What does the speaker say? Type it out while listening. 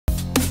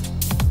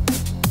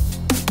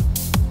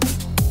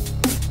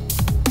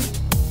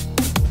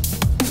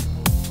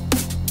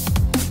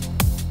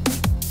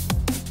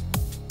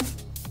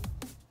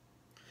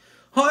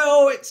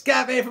it's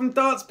Gav here from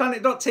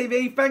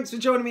dartsplanet.tv. Thanks for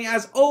joining me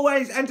as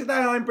always, and today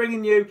I'm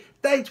bringing you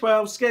Day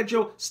 12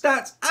 schedule,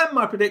 stats and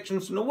my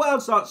predictions from the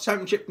World Darts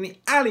Championship in the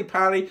Ali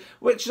Pali,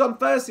 which is on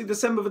Thursday,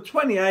 December the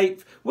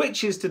 28th,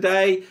 which is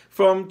today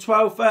from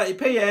 12:30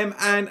 PM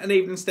and an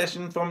evening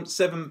session from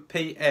 7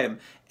 PM.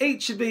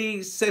 Each of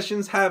these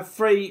sessions have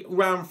 3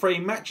 round 3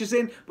 matches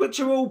in, which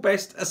are all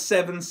best of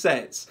 7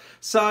 sets.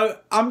 So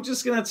I'm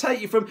just going to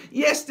take you from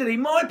yesterday.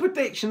 My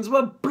predictions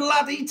were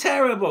bloody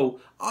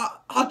terrible.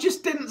 I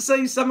just didn't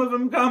see some of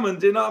them coming,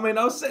 do you know what I mean?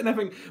 I was sitting there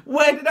thinking,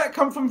 where did that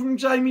come from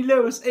Jamie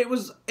Lewis? It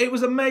was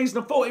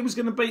amazing. I thought he was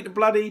going to beat the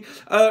bloody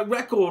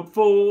record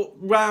for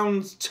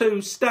round 2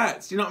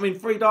 stats, you know what I mean?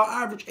 3 dart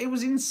average. It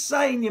was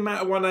insane the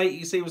amount of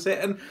 180s he was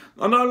hitting.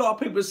 I know a lot of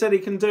people have said he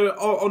can do it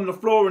on the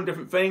floor and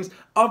different things.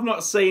 I've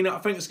not seen it. I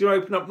think it's going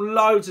to open up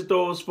loads of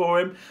doors for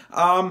him.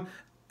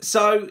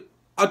 So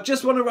I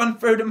just want to run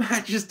through the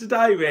matches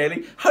today,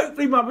 really.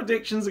 Hopefully my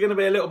predictions are going to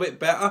be a little bit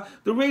better.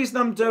 The reason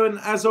I'm doing,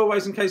 as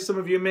always, in case some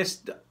of you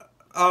missed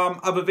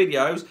other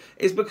videos,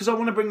 is because I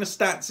want to bring the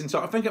stats in,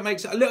 so I think it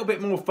makes it a little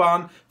bit more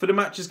fun for the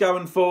matches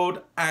going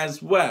forward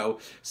as well.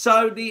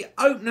 So the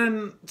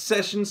opening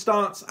session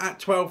starts at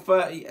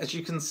 12:30, as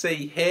you can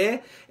see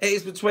here. It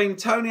is between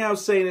Toni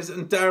Alcinas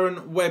and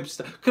Darren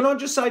Webster. Can I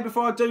just say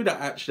before I do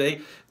that, actually,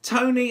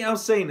 Toni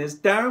Alcinas,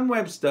 Darren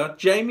Webster,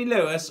 Jamie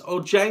Lewis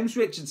or James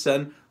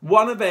Richardson,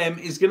 one of them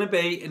is going to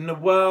be in the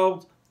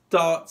World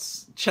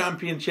Darts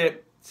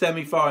Championship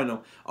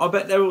semi-final. I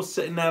bet they're all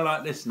sitting there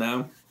like this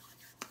now.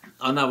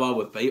 I know I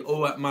would be,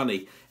 all that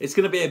money. It's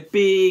going to be a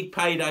big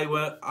payday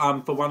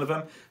for one of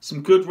them.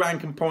 Some good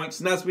ranking points.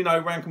 And as we know,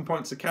 ranking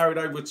points are carried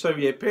over a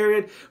 2-year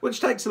period, which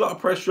takes a lot of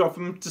pressure off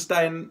them to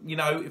stay in, you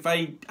know, if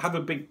they have a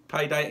big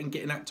payday and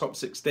get in that top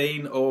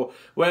 16 or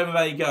wherever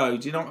they go.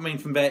 Do you know what I mean?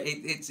 From there,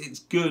 it's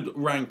good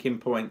ranking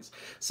points.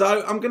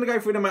 So I'm going to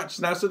go through the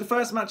matches now. So the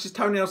first match is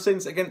Toni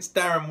Alcinas against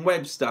Darren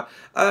Webster.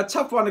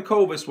 Tough one to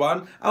call this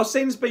one.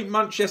 Alcinas beat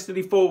Munch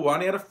yesterday 4-1.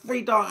 He had a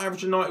 3 dart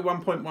average of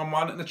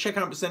 91.11 and a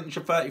checkout percentage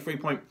of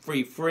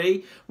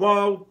 33.33,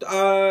 while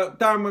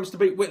Darren Webster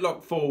beat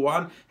Whitlock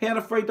 4-1. He had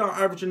a 3 dart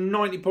average of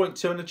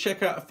 90.2 and a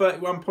checkout of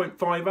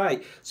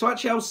 31.58. So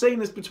actually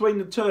Alcinas between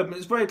the two of them, it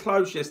was very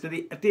close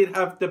yesterday. I did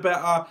have the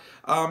better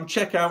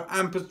checkout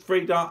and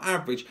 3 dart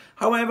average.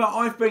 However,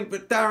 I think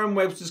that Darren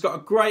Webster's got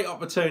a great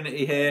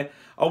opportunity here.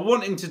 I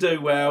want him to do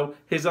well.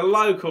 He's a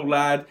local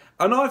lad,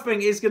 and I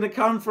think he's going to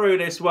come through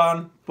this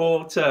one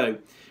 4-2.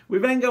 We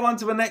then go on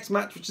to the next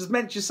match, which is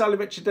Mensur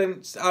Suljovic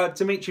against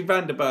Dimitri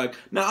van der Bergh.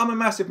 Now, I'm a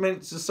massive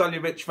Mensur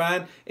Suljovic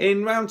fan.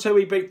 In round 2,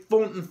 he beat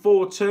Thornton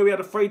 4-2. He had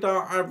a 3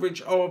 dart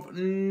average of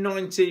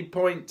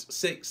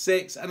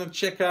 90.66 and a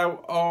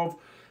checkout of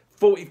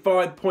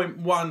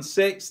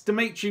 45.16.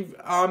 Dimitri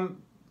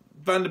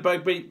van der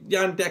Bergh beat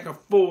Jan Dekker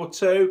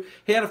 4-2.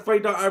 He had a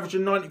 3 dart average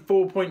of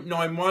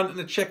 94.91 and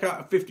a checkout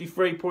of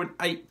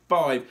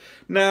 53.85.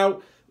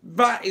 Now,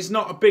 that is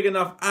not a big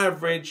enough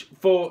average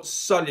for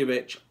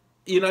Suljovic.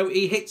 You know,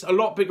 he hits a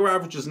lot bigger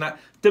averages than that.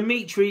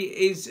 Dimitri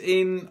is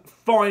in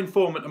fine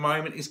form at the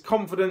moment. His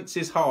confidence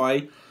is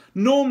high.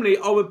 Normally,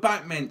 I would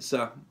back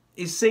Mensur.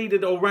 He's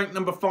seeded or ranked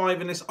number 5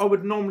 in this. I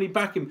would normally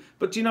back him.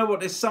 But do you know what?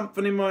 There's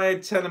something in my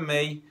head telling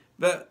me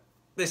that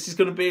this is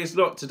going to be his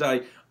lot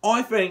today.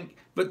 I think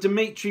that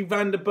Dimitri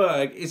van der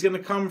Bergh is going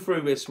to come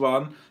through this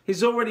one.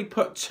 He's already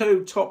put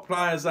 2 top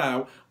players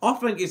out. I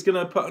think he's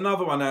going to put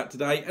another one out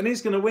today, and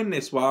he's going to win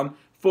this one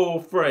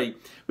 4-3.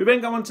 We then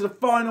go on to the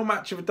final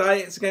match of the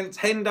day. It's against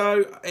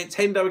Hendo. It's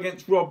Hendo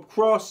against Rob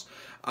Cross.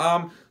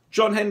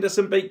 John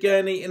Henderson beat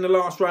Gurney in the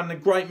last round in a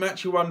great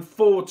match. He won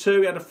 4-2.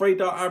 He had a 3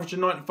 dart average of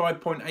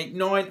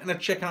 95.89 and a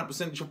checkout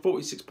percentage of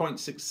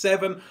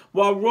 46.67.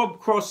 While Rob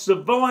Cross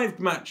survived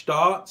match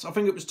darts, I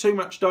think it was 2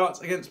 match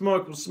darts against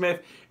Michael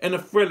Smith in a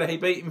thriller. He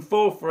beat him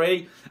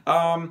 4-3.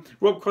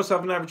 Rob Cross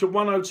had an average of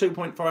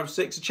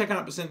 102.56, a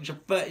checkout percentage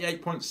of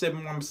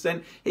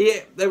 38.71%.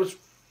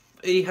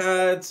 He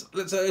had,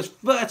 let's say, it was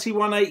 30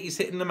 180s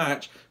hitting the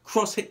match.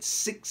 Cross hit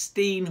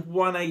 16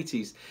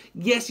 180s.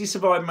 Yes, he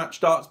survived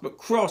match darts, but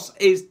Cross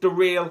is the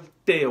real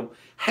deal.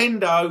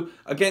 Hendo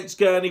against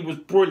Gurney was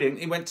brilliant.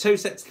 He went 2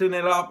 sets to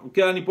 0 up.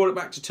 Gurney brought it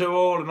back to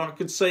 2-all, and I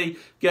could see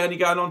Gurney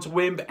going on to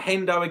win. But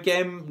Hendo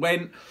again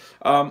went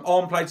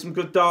on, played some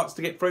good darts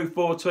to get through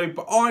 4-2.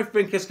 But I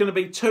think it's going to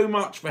be too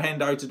much for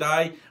Hendo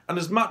today. And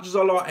as much as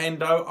I like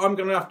Hendo, I'm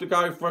going to have to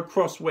go for a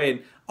Cross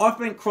win. I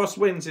think Cross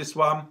wins this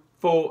one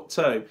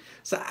 4-2.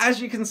 So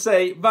as you can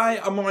see, they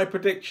are my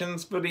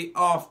predictions for the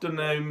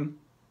afternoon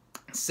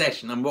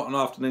session and what an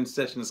afternoon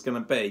session is going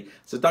to be.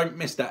 So don't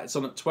miss that. It's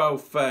on at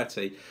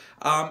 12:30.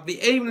 The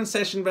evening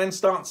session then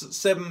starts at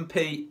 7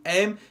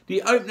 PM.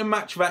 The opening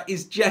match for that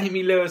is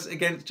Jamie Lewis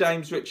against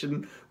James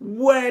Richardson.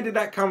 Where did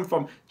that come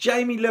from?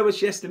 Jamie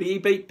Lewis yesterday, he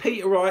beat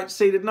Peter Wright,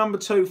 seeded number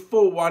 2,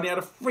 4-1. He had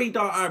a 3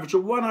 dart average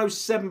of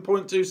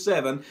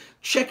 107.27,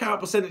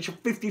 checkout percentage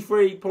of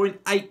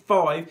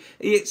 53.85.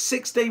 He hit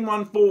 16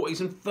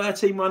 140s and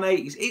 13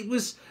 180s. It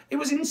was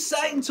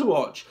insane to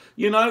watch.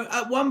 You know,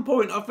 at one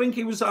point I think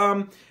he was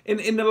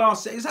in the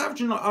last, it's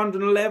averaging like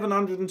 111,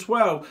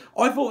 112.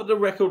 I thought the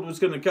record was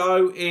going to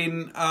go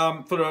in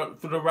for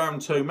the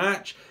round 2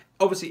 match.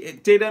 Obviously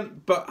it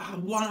didn't, but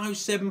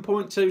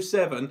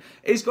 107.27.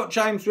 He's got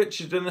James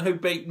Richardson, who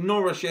beat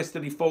Norris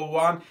yesterday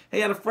 4-1.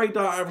 He had a free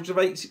dart average of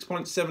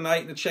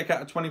 86.78 and a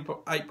checkout of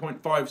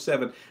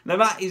 28.57. Now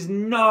that is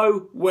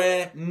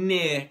nowhere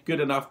near good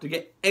enough to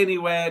get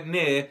anywhere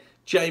near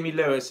Jamie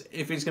Lewis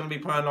if he's going to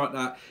be playing like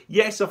that.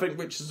 Yes, I think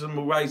Richardson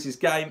will raise his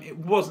game. It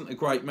wasn't a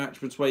great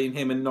match between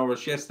him and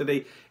Norris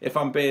yesterday, if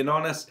I'm being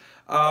honest.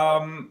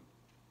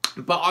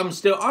 But I'm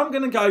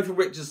going to go for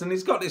Richardson.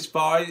 He's got this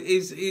fight.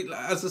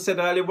 As I said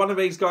earlier, one of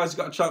these guys has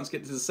got a chance to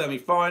get to the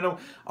semi-final.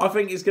 I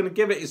think he's going to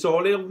give it his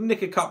all. He'll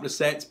nick a couple of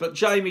sets. But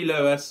Jamie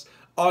Lewis,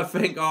 I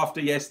think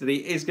after yesterday,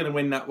 is going to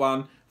win that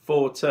one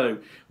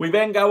 4-2. We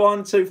then go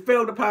on to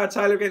Phil the Power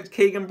Taylor against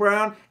Keegan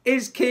Brown.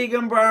 Is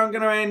Keegan Brown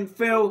going to end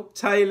Phil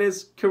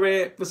Taylor's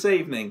career this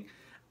evening?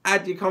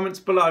 Add your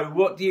comments below.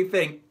 What do you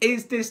think?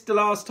 Is this the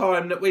last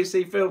time that we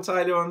see Phil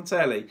Taylor on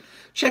telly?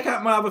 Check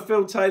out my other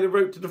Phil Taylor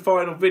route to the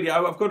final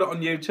video. I've got it on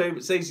YouTube.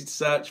 It's easy to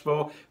search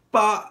for.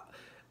 But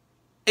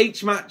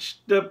each match,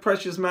 the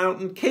pressure's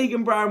mounting.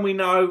 Keegan Brown, we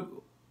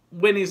know,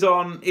 when he's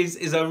on,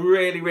 is a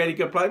really, really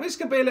good player. This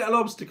could be a little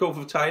obstacle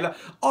for Taylor.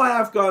 I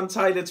have gone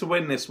Taylor to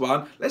win this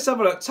one. Let's have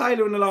a look.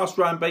 Taylor in the last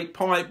round beat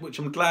Pipe, which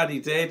I'm glad he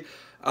did.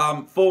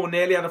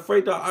 4-0. He had a free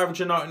dart average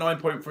of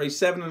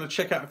 99.37 and a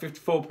checkout of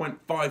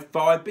 54.55.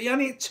 But he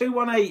only hit 2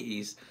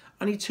 180s.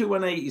 Only 2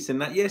 180s in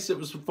that. Yes, it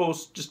was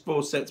just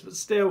 4 sets, but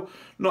still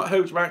not a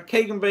huge amount.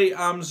 Keegan beat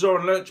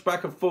Zoran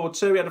Lurchback of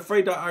 4-2. He had a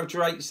free dart average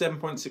of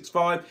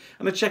 87.65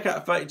 and a checkout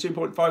of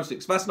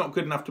 32.56. That's not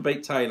good enough to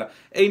beat Taylor.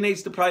 He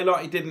needs to play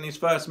like he did in his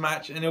first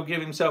match and he'll give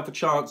himself a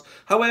chance.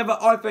 However,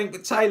 I think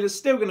that Taylor's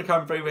still going to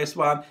come through this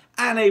one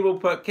and he will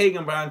put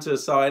Keegan Brown to the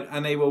side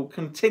and he will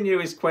continue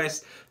his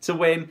quest to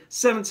win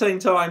 17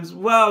 times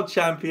world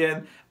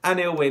champion and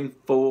he'll win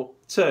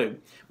 4-2.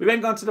 We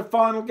then go on to the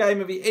final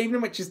game of the evening,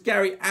 which is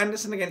Gary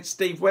Anderson against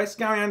Steve West.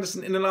 Gary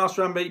Anderson in the last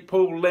round beat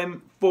Paul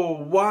Lim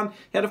 4-1.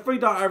 He had a free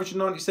dart average of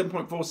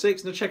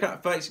 97.46 and a checkout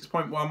of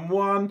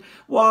 36.11.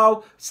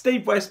 While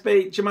Steve West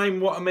beat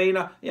Jermaine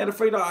Watamina. He had a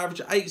free dart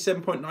average of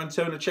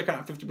 87.92 and a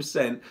checkout of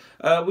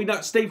 50%. We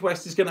know Steve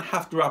West is going to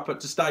have to up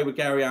it to stay with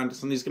Gary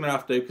Anderson. He's going to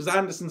have to, because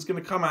Anderson's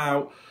going to come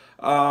out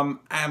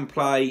and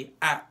play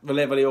at the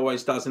level he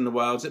always does in the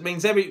Worlds. It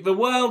means the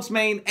Worlds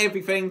mean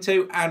everything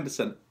to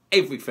Anderson.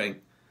 Everything.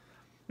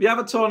 The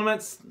other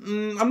tournaments,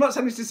 I'm not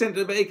saying it's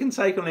essential, but it can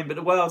take on him, but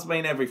the Worlds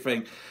mean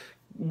everything.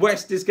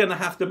 West is going to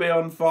have to be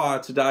on fire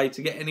today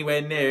to get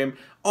anywhere near him.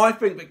 I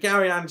think that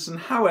Gary Anderson,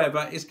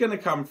 however, is going to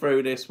come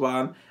through this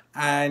one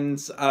and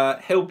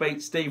he'll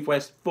beat Steve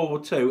West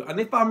 4-2. And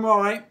if I'm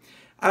right,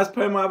 as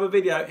per my other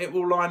video, it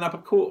will line up a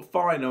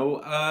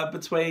quarter-final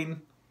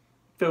between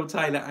Phil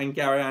Taylor and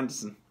Gary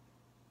Anderson.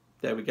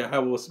 There we go.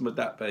 How awesome would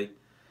that be?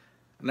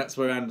 And that's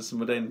where Anderson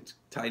would end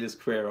Taylor's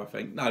career, I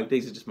think. No,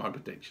 these are just my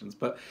predictions.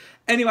 But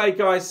anyway,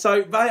 guys,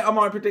 so they are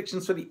my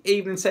predictions for the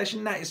evening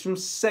session. That is from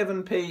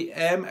 7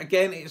 p.m.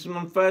 Again, it's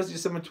on Thursday,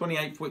 December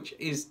 28th, which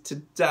is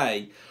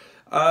today.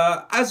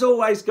 As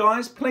always,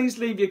 guys, please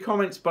leave your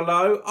comments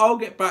below. I'll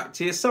get back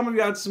to you. Some of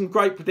you had some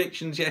great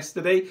predictions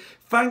yesterday.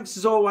 Thanks,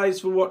 as always,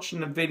 for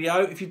watching the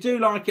video. If you do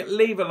like it,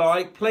 leave a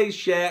like. Please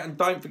share and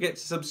don't forget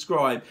to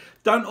subscribe.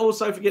 Don't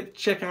also forget to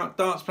check out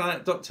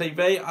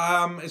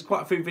dartsplanet.tv. There's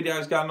quite a few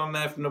videos going on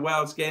there from the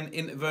Worlds again,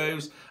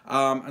 interviews,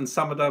 and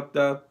some of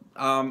the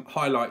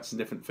highlights and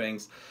different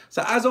things.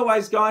 So as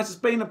always, guys, it's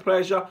been a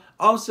pleasure.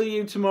 I'll see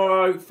you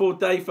tomorrow for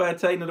day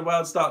 13 of the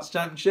World Darts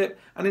Championship,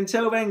 and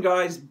until then,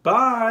 guys,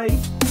 bye.